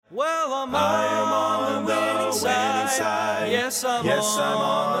Well, I am on the winning side. Yes, I'm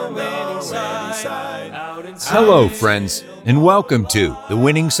on the winning side. Hello, friends, and welcome to the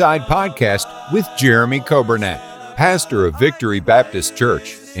Winning Side Podcast with Jeremy Coburnett, pastor of Victory Baptist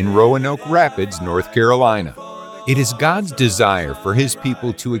Church in Roanoke Rapids, North Carolina. It is God's desire for His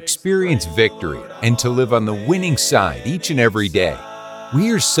people to experience victory and to live on the winning side each and every day.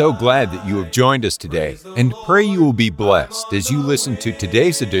 We are so glad that you have joined us today and pray you will be blessed as you listen to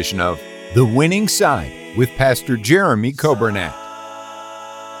today's edition of The Winning Side with Pastor Jeremy Coburnett.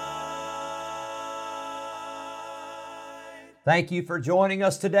 Thank you for joining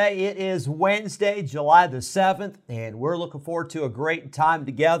us today. It is Wednesday, July the 7th, and we're looking forward to a great time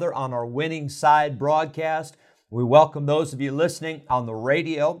together on our Winning Side broadcast. We welcome those of you listening on the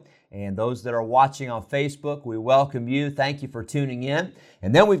radio and those that are watching on Facebook. We welcome you. Thank you for tuning in.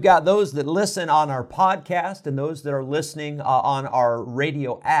 And then we've got those that listen on our podcast and those that are listening on our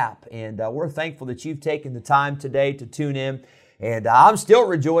radio app. And we're thankful that you've taken the time today to tune in. And I'm still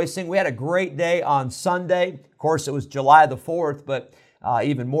rejoicing. We had a great day on Sunday. Of course, it was July the 4th, but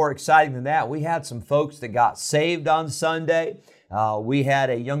even more exciting than that, we had some folks that got saved on Sunday. We had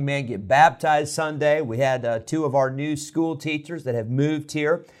a young man get baptized Sunday. We had two of our new school teachers that have moved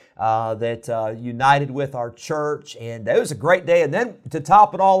here that united with our church. And it was a great day. And then to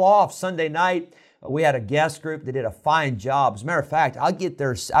top it all off, Sunday night, we had a guest group that did a fine job. As a matter of fact, I've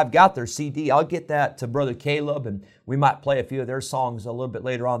got their CD. I'll get that to Brother Caleb, and we might play a few of their songs a little bit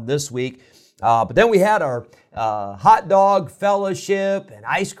later on this week. But then we had our hot dog fellowship and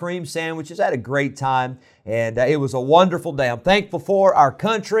ice cream sandwiches. I had a great time, and it was a wonderful day. I'm thankful for our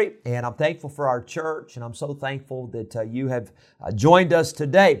country, and I'm thankful for our church, and I'm so thankful that you have joined us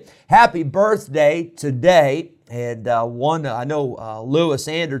today. Happy birthday today. And I know Lewis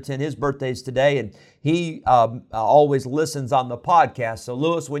Anderton, his birthday's today, and he always listens on the podcast. So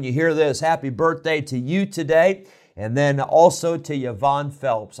Lewis, when you hear this, happy birthday to you today. And then also to Yvonne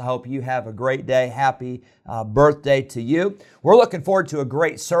Phelps. I hope you have a great day. Happy birthday to you. We're looking forward to a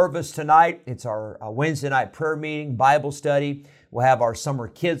great service tonight. It's our Wednesday night prayer meeting, Bible study. We'll have our summer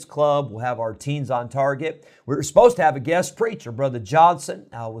kids club. We'll have our Teens on Target. We were supposed to have a guest preacher. Brother Johnson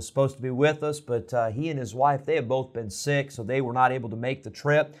was supposed to be with us, but he and his wife, they have both been sick, so they were not able to make the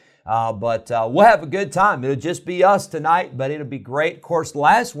trip. But we'll have a good time. It'll just be us tonight, but it'll be great. Of course,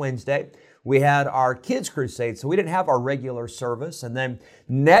 last Wednesday, we had our Kids Crusade, so we didn't have our regular service. And then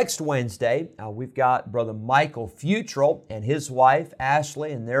next Wednesday, we've got Brother Michael Futrell and his wife,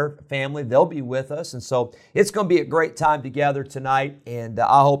 Ashley, and their family. They'll be with us. And so it's going to be a great time together tonight. And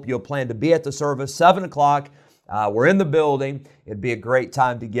I hope you'll plan to be at the service, 7 o'clock. We're in the building. It'd be a great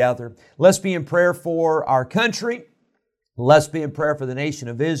time together. Let's be in prayer for our country. Let's be in prayer for the nation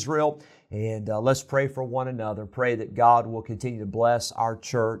of Israel. And let's pray for one another. Pray that God will continue to bless our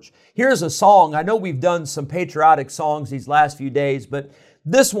church. Here's a song. I know we've done some patriotic songs these last few days, but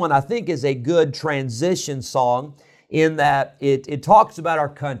this one I think is a good transition song in that it talks about our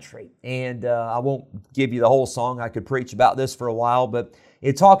country. And I won't give you the whole song. I could preach about this for a while, but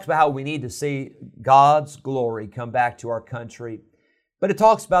it talks about how we need to see God's glory come back to our country. But it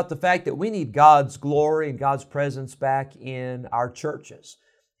talks about the fact that we need God's glory and God's presence back in our churches.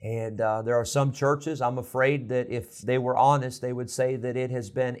 And there are some churches, I'm afraid that if they were honest, they would say that it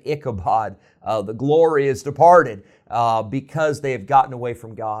has been Ichabod. The glory is departed because they have gotten away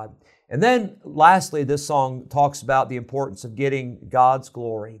from God. And then lastly, this song talks about the importance of getting God's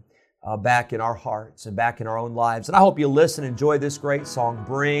glory back in our hearts and back in our own lives. And I hope you listen and enjoy this great song,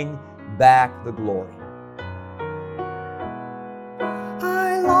 Bring Back the Glory.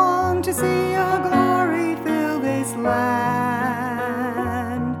 I long to see your glory fill this land.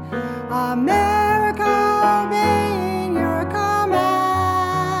 America, obeying your commands.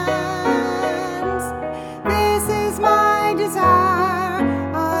 This is my desire.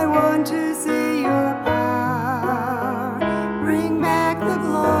 I want to see your power. Bring back the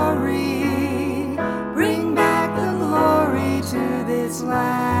glory. Bring back the glory to this land.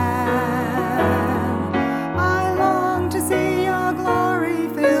 I long to see your glory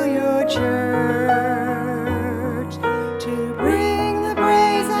fill your church, to bring the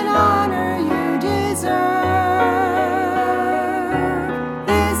praise and honor you deserve.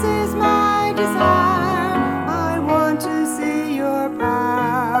 This is my desire. I want to see your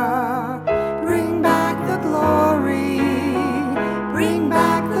power. Bring back the glory. Bring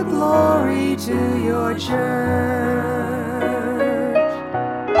back the glory to your church.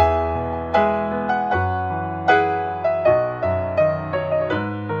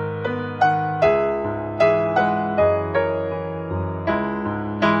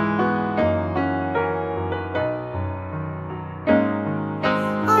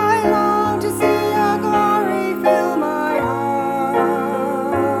 I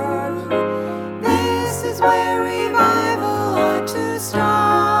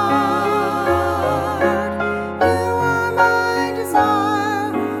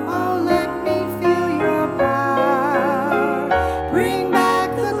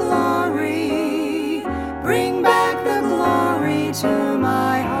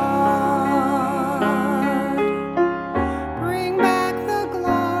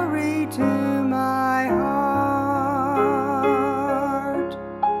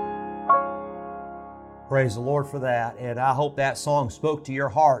Praise the Lord for that. And I hope that song spoke to your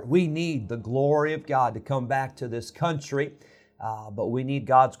heart. We need the glory of God to come back to this country. But we need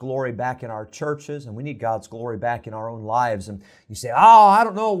God's glory back in our churches, and we need God's glory back in our own lives. And you say, oh, I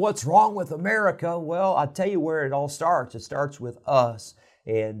don't know what's wrong with America. Well, I'll tell you where it all starts. It starts with us.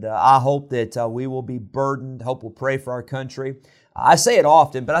 And I hope that we will be burdened. I hope we'll pray for our country. I say it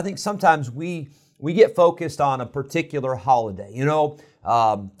often, but I think sometimes we get focused on a particular holiday. You know,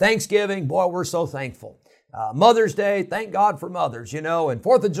 Thanksgiving, boy, we're so thankful. Mother's Day, thank God for mothers, you know, and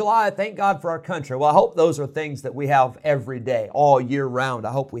 4th of July, thank God for our country. Well, I hope those are things that we have every day, all year round.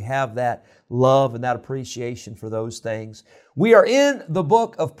 I hope we have that love and that appreciation for those things. We are in the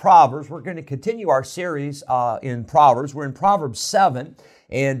book of Proverbs. We're going to continue our series in Proverbs. We're in Proverbs 7.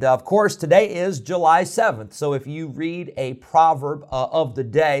 And of course, today is July 7th. So if you read a proverb of the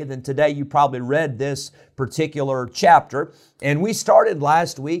day, then today you probably read this particular chapter. And we started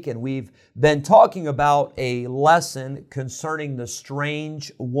last week, and we've been talking about a lesson concerning the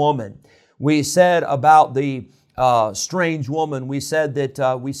strange woman. We said about the strange woman, we said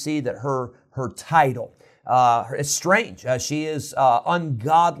that we see that her title is strange. She is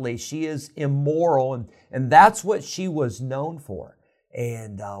ungodly. She is immoral. And that's what she was known for.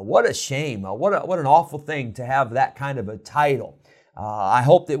 And what a shame. What an awful thing to have that kind of a title. I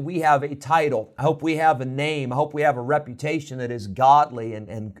hope that we have a title. I hope we have a name. I hope we have a reputation that is godly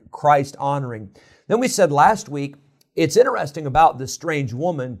and Christ honoring. Then we said last week, it's interesting about this strange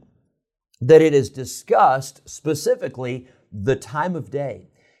woman that it is discussed specifically the time of day.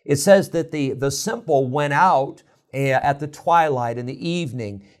 It says that the simple went out at the twilight, in the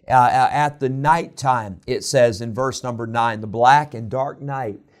evening, at the nighttime, it says in verse number 9, the black and dark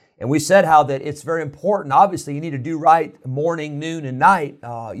night. And we said how that it's very important. Obviously, you need to do right morning, noon, and night,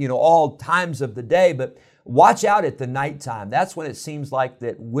 all times of the day, but watch out at the nighttime. That's when it seems like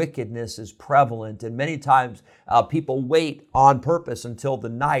that wickedness is prevalent. And many times people wait on purpose until the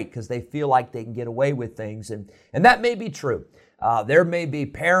night because they feel like they can get away with things. And that may be true. There may be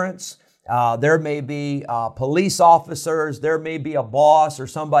parents, there may be police officers, there may be a boss or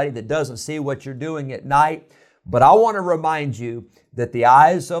somebody that doesn't see what you're doing at night. But I want to remind you that the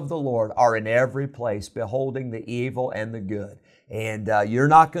eyes of the Lord are in every place, beholding the evil and the good. And you're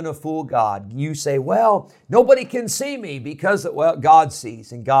not going to fool God. You say, well, nobody can see me because, well, God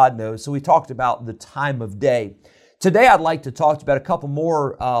sees and God knows. So we talked about the time of day. Today, I'd like to talk about a couple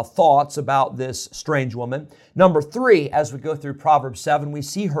more thoughts about this strange woman. Number 3, as we go through Proverbs 7, we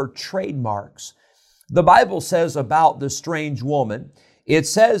see her trademarks. The Bible says about the strange woman, it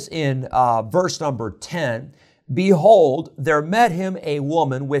says in verse number 10, behold, there met him a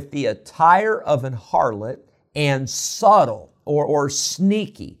woman with the attire of an harlot and subtle or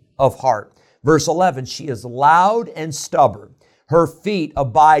sneaky of heart. Verse 11, she is loud and stubborn. Her feet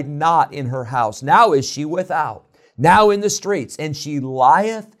abide not in her house. Now is she without. Now in the streets, and she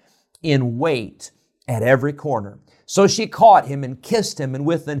lieth in wait at every corner. So she caught him and kissed him, and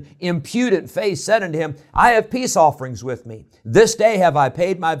with an impudent face said unto him, I have peace offerings with me. This day have I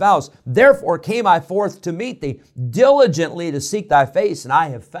paid my vows. Therefore came I forth to meet thee, diligently to seek thy face, and I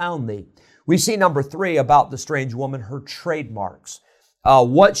have found thee. We see number 3 about the strange woman, her trademarks.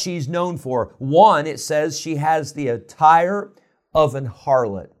 What she's known for. 1, it says she has the attire of an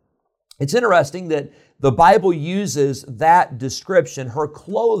harlot. It's interesting that the Bible uses that description. Her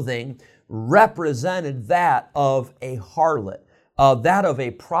clothing represented that of a harlot, that of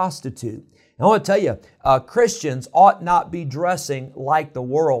a prostitute. And I want to tell you, Christians ought not be dressing like the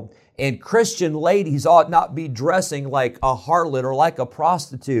world. And Christian ladies ought not be dressing like a harlot or like a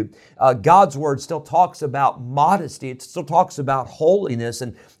prostitute. God's Word still talks about modesty. It still talks about holiness.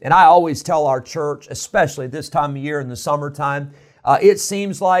 And I always tell our church, especially this time of year in the summertime, it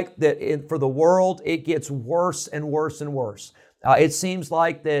seems like that for the world, it gets worse and worse and worse. It seems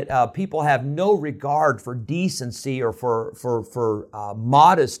like that people have no regard for decency or for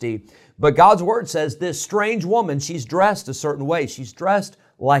modesty. But God's Word says this strange woman, she's dressed a certain way. She's dressed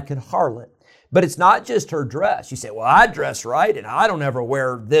like a harlot. But it's not just her dress. You say, well, I dress right and I don't ever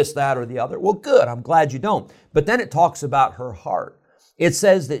wear this, that, or the other. Well, good. I'm glad you don't. But then it talks about her heart. It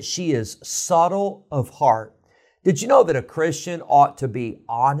says that she is subtle of heart. Did you know that a Christian ought to be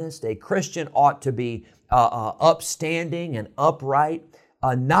honest? A Christian ought to be upstanding and upright,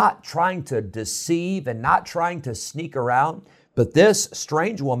 not trying to deceive and not trying to sneak around. But this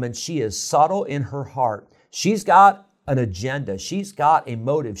strange woman, she is subtle in her heart. She's got an agenda. She's got a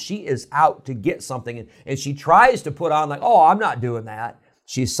motive. She is out to get something. And she tries to put on like, oh, I'm not doing that.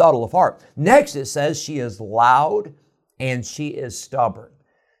 She's subtle of heart. Next, it says she is loud and she is stubborn.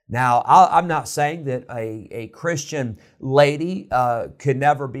 Now, I'm not saying that a Christian lady could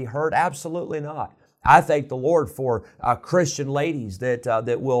never be hurt. Absolutely not. I thank the Lord for Christian ladies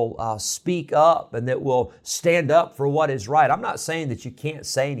that will speak up and that will stand up for what is right. I'm not saying that you can't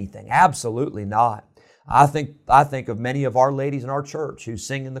say anything. Absolutely not. I think of many of our ladies in our church who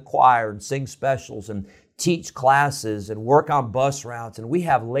sing in the choir and sing specials and teach classes and work on bus routes, and we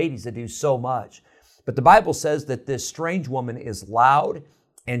have ladies that do so much. But the Bible says that this strange woman is loud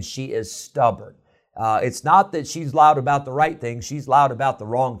and she is stubborn. It's not that she's loud about the right things, she's loud about the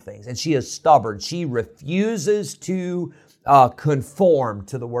wrong things. And she is stubborn. She refuses to conform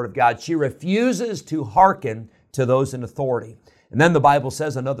to the Word of God. She refuses to hearken to those in authority. And then the Bible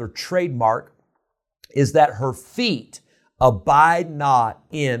says another trademark is that her feet abide not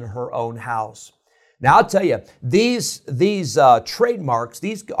in her own house. Now, I'll tell you, these trademarks,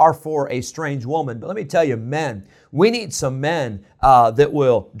 these are for a strange woman. But let me tell you, men, we need some men that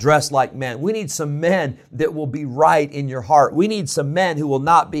will dress like men. We need some men that will be right in your heart. We need some men who will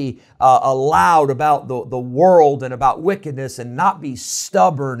not be loud about the world and about wickedness and not be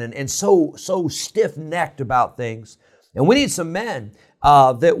stubborn and so stiff-necked about things. And we need some men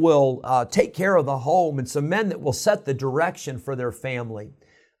that will take care of the home and some men that will set the direction for their family.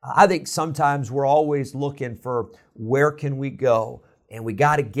 I think sometimes we're always looking for where can we go, and we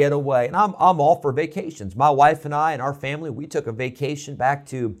got to get away. And I'm all for vacations. My wife and I and our family, we took a vacation back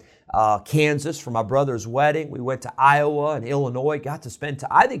to Kansas for my brother's wedding. We went to Iowa and Illinois, got to spend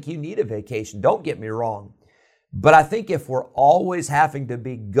time. I think you need a vacation, don't get me wrong. But I think if we're always having to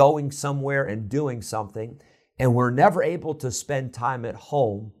be going somewhere and doing something, and we're never able to spend time at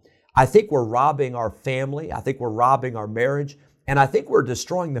home, I think we're robbing our family. I think we're robbing our marriage. And I think we're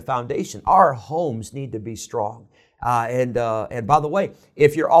destroying the foundation. Our homes need to be strong. And by the way,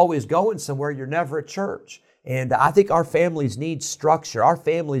 if you're always going somewhere, you're never at church. And I think our families need structure. Our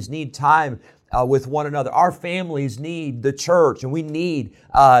families need time with one another. Our families need the church, and we need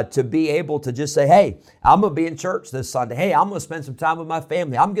to be able to just say, hey, I'm going to be in church this Sunday. Hey, I'm going to spend some time with my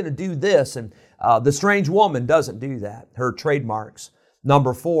family. I'm going to do this. And the strange woman doesn't do that. Her trademarks.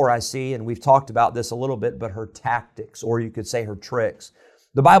 Number 4, I see, and we've talked about this a little bit, but her tactics, or you could say her tricks.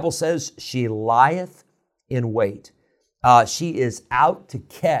 The Bible says she lieth in wait. She is out to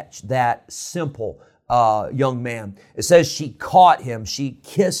catch that simple young man. It says she caught him. She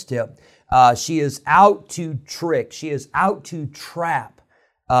kissed him. She is out to trick. She is out to trap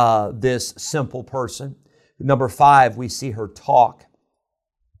this simple person. Number 5, we see her talk.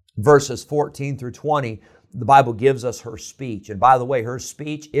 Verses 14 through 20, the Bible gives us her speech. And by the way, her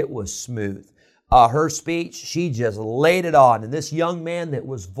speech, it was smooth. Her speech, she just laid it on. And this young man that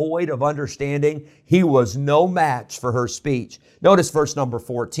was void of understanding, he was no match for her speech. Notice verse number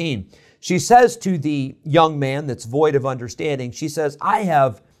 14. She says to the young man that's void of understanding, she says, I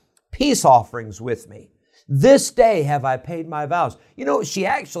have peace offerings with me. This day have I paid my vows. You know, she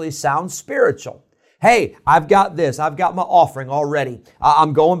actually sounds spiritual. Hey, I've got this. I've got my offering already.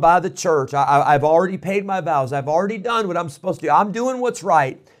 I'm going by the church. I've already paid my vows. I've already done what I'm supposed to do. I'm doing what's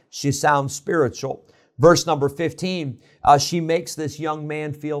right. She sounds spiritual. Verse number 15, she makes this young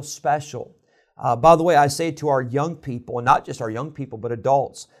man feel special. By the way, I say to our young people, and not just our young people, but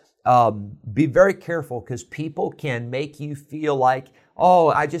adults, be very careful because people can make you feel like, oh,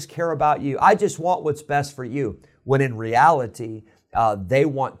 I just care about you. I just want what's best for you. When in reality, they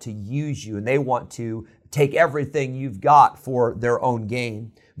want to use you and they want to take everything you've got for their own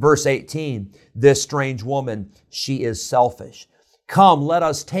gain. Verse 18, this strange woman, she is selfish. Come, let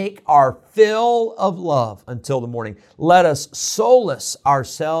us take our fill of love until the morning. Let us solace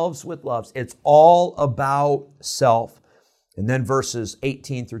ourselves with loves. It's all about self. And then verses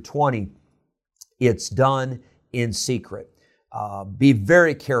 18 through 20, it's done in secret. Be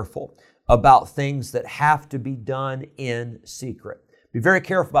very careful about things that have to be done in secret. Be very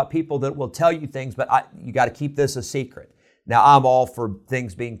careful about people that will tell you things, but you got to keep this a secret. Now, I'm all for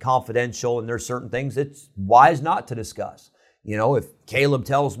things being confidential, and there's certain things it's wise not to discuss. You know, if Caleb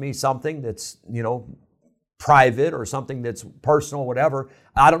tells me something that's, private or something that's personal, whatever,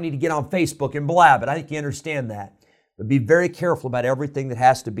 I don't need to get on Facebook and blab it. I think you understand that. But be very careful about everything that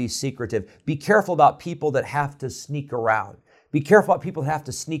has to be secretive. Be careful about people that have to sneak around. Be careful about people that have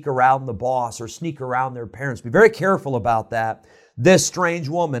to sneak around the boss or sneak around their parents. Be very careful about that. This strange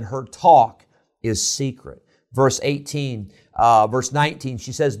woman, her talk is secret. Verse 19,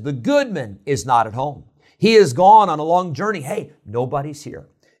 she says, the goodman is not at home. He is gone on a long journey. Hey, nobody's here.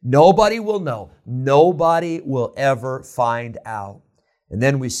 Nobody will know. Nobody will ever find out. And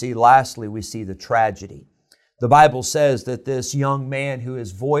then lastly, we see the tragedy. The Bible says that this young man who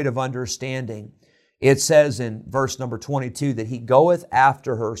is void of understanding, it says in verse number 22 that he goeth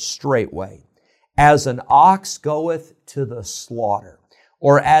after her straightway, as an ox goeth to the slaughter.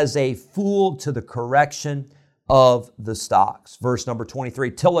 or as a fool to the correction of the stocks. Verse number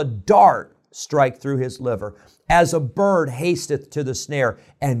 23, till a dart strike through his liver, as a bird hasteth to the snare,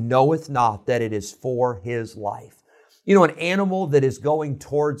 and knoweth not that it is for his life. You know, an animal that is going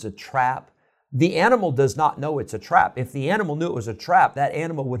towards a trap, the animal does not know it's a trap. If the animal knew it was a trap, that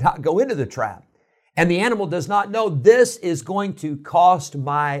animal would not go into the trap. And the animal does not know this is going to cost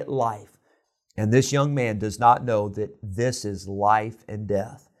my life. And this young man does not know that this is life and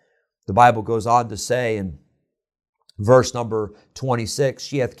death. The Bible goes on to say in verse number 26,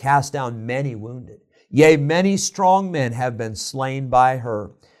 she hath cast down many wounded. Yea, many strong men have been slain by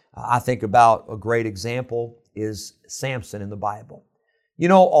her. I think about a great example is Samson in the Bible. You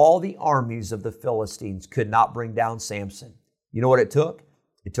know, all the armies of the Philistines could not bring down Samson. You know what it took?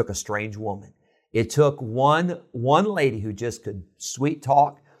 It took a strange woman. It took one lady who just could sweet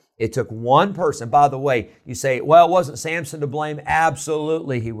talk. It took one person. By the way, you say, well, wasn't Samson to blame?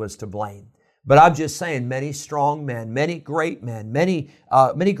 Absolutely, he was to blame. But I'm just saying, many strong men, many great men, many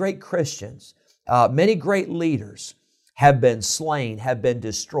great Christians, many great leaders have been slain, have been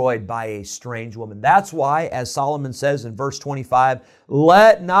destroyed by a strange woman. That's why, as Solomon says in verse 25,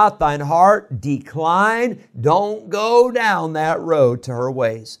 let not thine heart decline. Don't go down that road to her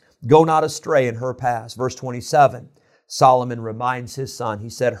ways. Go not astray in her paths. Verse 27, Solomon reminds his son, he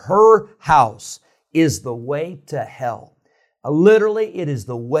said, her house is the way to hell. Literally, it is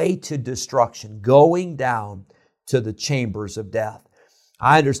the way to destruction, going down to the chambers of death.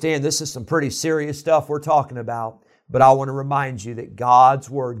 I understand this is some pretty serious stuff we're talking about, but I want to remind you that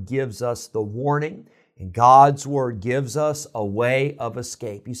God's Word gives us the warning, and God's Word gives us a way of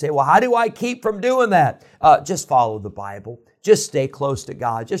escape. You say, well, how do I keep from doing that? Just follow the Bible. Just stay close to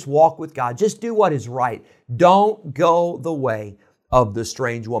God. Just walk with God. Just do what is right. Don't go the way of the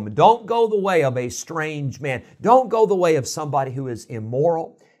strange woman. Don't go the way of a strange man. Don't go the way of somebody who is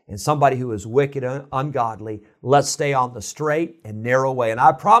immoral and somebody who is wicked and ungodly. Let's stay on the straight and narrow way. And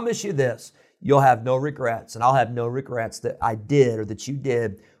I promise you this, you'll have no regrets, and I'll have no regrets that I did or that you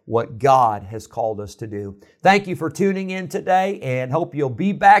did what God has called us to do. Thank you for tuning in today, and hope you'll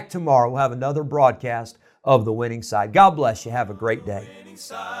be back tomorrow. We'll have another broadcast of The Winning Side. God bless you. Have a great day.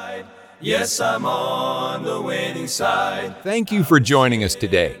 Yes, I'm on the winning side. Thank you for joining us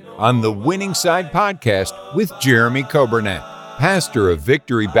today on the Winning Side Podcast with Jeremy Coburnett, pastor of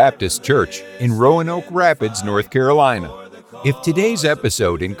Victory Baptist Church in Roanoke Rapids, North Carolina. If today's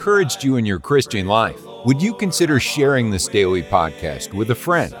episode encouraged you in your Christian life, would you consider sharing this daily podcast with a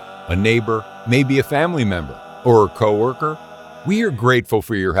friend, a neighbor, maybe a family member, or a coworker? We are grateful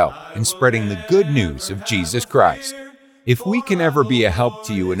for your help in spreading the good news of Jesus Christ. If we can ever be a help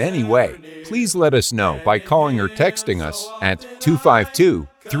to you in any way, please let us know by calling or texting us at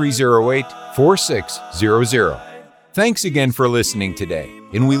 252-308-4600. Thanks again for listening today,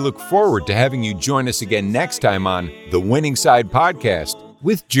 and we look forward to having you join us again next time on The Winning Side Podcast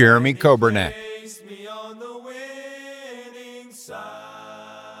with Jeremy Coburnett.